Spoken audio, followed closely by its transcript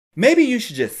Maybe you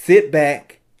should just sit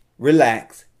back,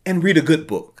 relax, and read a good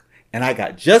book. And I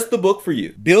got just the book for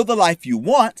you. Build the Life You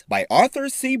Want by Arthur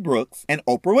C. Brooks and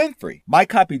Oprah Winfrey. My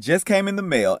copy just came in the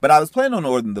mail, but I was planning on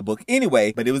ordering the book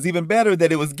anyway, but it was even better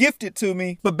that it was gifted to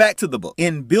me. But back to the book.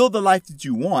 In Build the Life That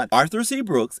You Want, Arthur C.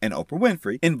 Brooks and Oprah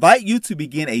Winfrey invite you to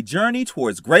begin a journey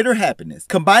towards greater happiness.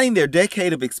 Combining their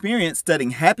decade of experience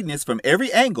studying happiness from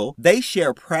every angle, they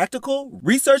share practical,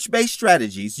 research-based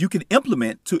strategies you can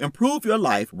implement to improve your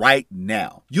life right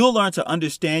now. You'll learn to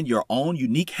understand your own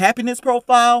unique happiness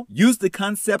profile, use the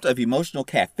concept of emotional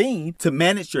caffeine to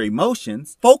manage your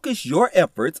emotions, focus your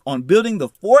efforts on building the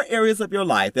 4 areas of your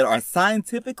life that are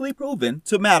scientifically proven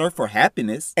to matter for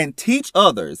happiness, and teach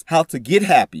others how to get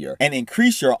happier and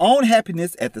increase your own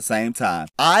happiness at the same time.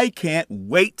 I can't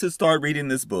wait to start reading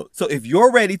this book. So if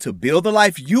you're ready to build the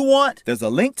life you want, there's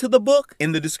a link to the book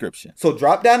in the description. So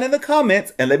drop down in the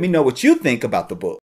comments and let me know what you think about the book.